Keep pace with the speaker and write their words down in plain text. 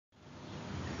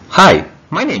Hi,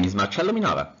 my name is Marcello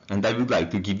Minora, and I would like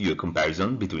to give you a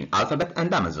comparison between Alphabet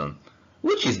and Amazon.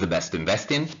 Which is the best to invest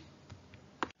in?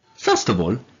 First of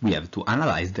all, we have to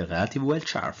analyze the relative wealth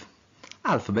chart.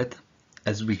 Alphabet,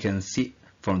 as we can see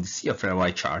from the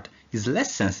CFROI chart, is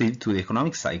less sensitive to the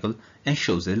economic cycle and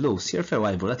shows a low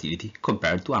CFROI volatility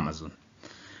compared to Amazon.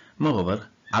 Moreover,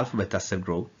 Alphabet asset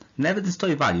growth never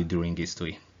destroyed value during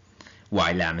history,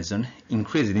 while Amazon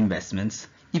increased investments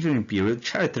even in periods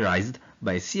characterized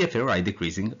by CFROI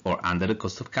decreasing or under the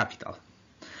cost of capital.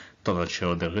 Total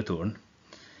shareholder return,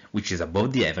 which is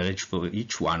above the average for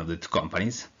each one of the two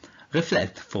companies,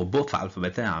 reflect for both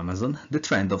Alphabet and Amazon the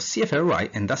trend of CFROI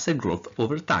and asset growth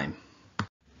over time.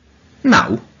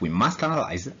 Now, we must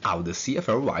analyze how the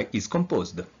CFROI is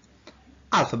composed.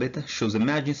 Alphabet shows a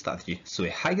margin strategy, so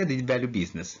a high added value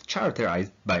business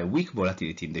characterized by a weak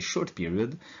volatility in the short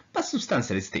period but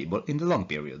substantially stable in the long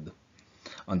period.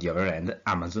 On the other hand,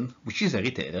 Amazon, which is a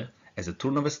retailer, has a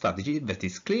turnover strategy that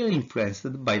is clearly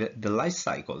influenced by the life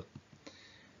cycle.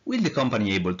 Will the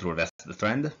company able to reverse the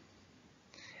trend?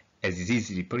 As is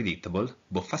easily predictable,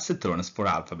 both asset turns for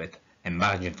Alphabet and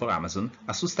margin for Amazon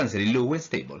are substantially low and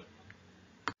stable.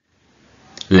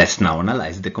 Let's now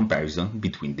analyze the comparison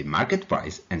between the market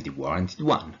price and the warranted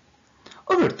one.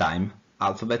 Over time,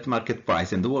 Alphabet market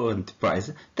price and the warranted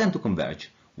price tend to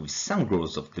converge, with some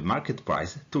growth of the market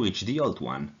price to reach the old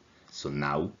one. So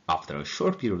now, after a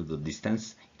short period of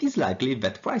distance, it is likely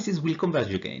that prices will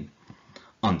converge again.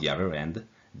 On the other hand,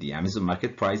 the Amazon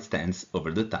market price tends,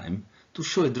 over the time, to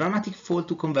show a dramatic fall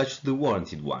to converge to the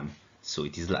warranted one, so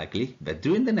it is likely that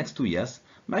during the next 2 years,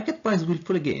 market price will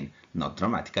fall again, not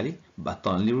dramatically, but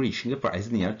only reaching a price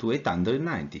near to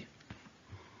 890.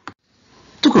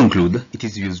 To conclude, it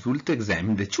is useful to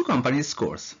examine the two companies'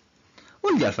 scores.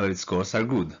 All the Alphabet scores are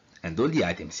good, and all the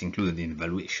items included in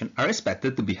valuation are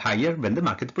expected to be higher than the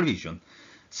market provision.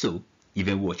 So,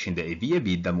 even watching the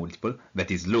EV/EBITDA multiple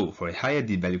that is low for a high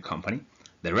added value company,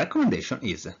 the recommendation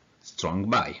is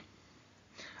strong buy.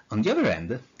 On the other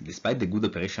hand, despite the good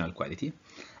operational quality,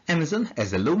 Amazon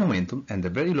has a low momentum and a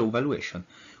very low valuation,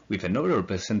 with an overall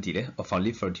percentile of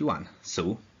only 31,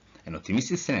 so an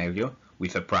optimistic scenario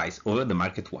with a price over the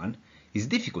market one is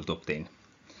difficult to obtain.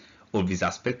 All these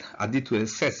aspects, added to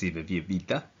excessive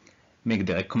EV/EBITDA, make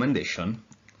the recommendation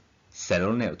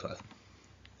seller neutral.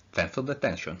 Thanks for the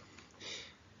attention.